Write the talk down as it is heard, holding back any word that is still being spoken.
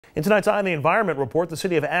In tonight's Eye on the Environment report, the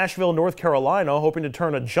city of Asheville, North Carolina, hoping to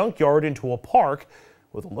turn a junkyard into a park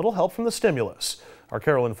with a little help from the stimulus. Our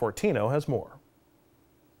Carolyn Fortino has more.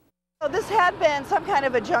 So this had been some kind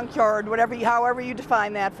of a junkyard, however you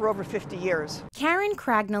define that, for over 50 years. Karen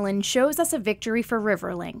Cragnolin shows us a victory for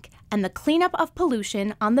Riverlink and the cleanup of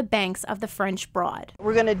pollution on the banks of the French Broad.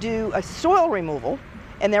 We're going to do a soil removal,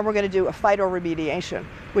 and then we're going to do a phytoremediation,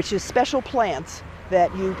 which is special plants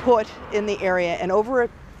that you put in the area, and over a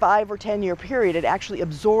 5 or 10 year period, it actually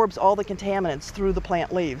absorbs all the contaminants through the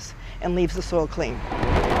plant leaves and leaves the soil clean.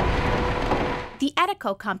 The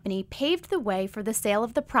Edico company paved the way for the sale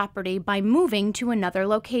of the property by moving to another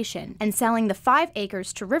location and selling the 5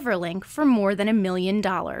 acres to Riverlink for more than $1 million.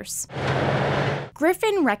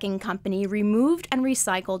 Griffin Wrecking Company removed and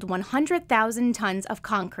recycled 100,000 tons of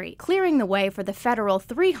concrete, clearing the way for the federal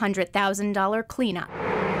 $300,000 cleanup.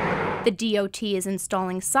 The DOT is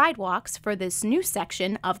installing sidewalks for this new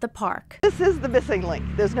section of the park. This is the missing link.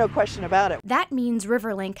 There's no question about it. That means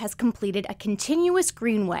Riverlink has completed a continuous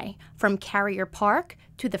greenway from Carrier Park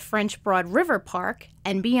to the French Broad River Park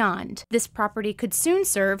and beyond. This property could soon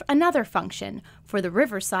serve another function for the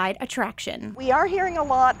Riverside attraction. We are hearing a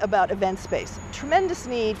lot about event space. Tremendous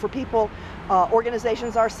need for people,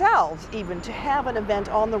 organizations ourselves even, to have an event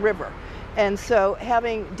on the river. And so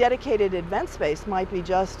having dedicated event space might be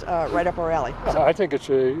just right up our alley. I think it's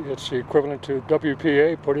equivalent to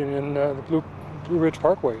WPA putting in the Blue Ridge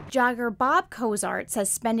Parkway. Jogger Bob Cozart says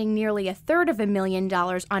spending nearly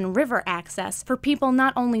 $1/3 on river access for people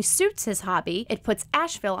not only suits his hobby, it puts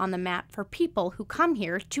Asheville on the map for people who come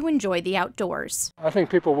here to enjoy the outdoors. I think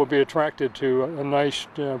people will be attracted to a nice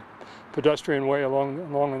pedestrian way along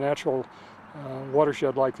a natural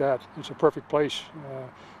watershed like that. It's a perfect place.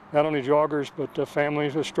 Not only joggers, but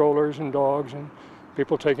families with strollers and dogs and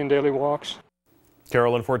people taking daily walks.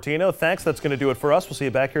 Carolyn Fortino, thanks. That's going to do it for us. We'll see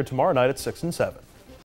you back here tomorrow night at 6 and 7.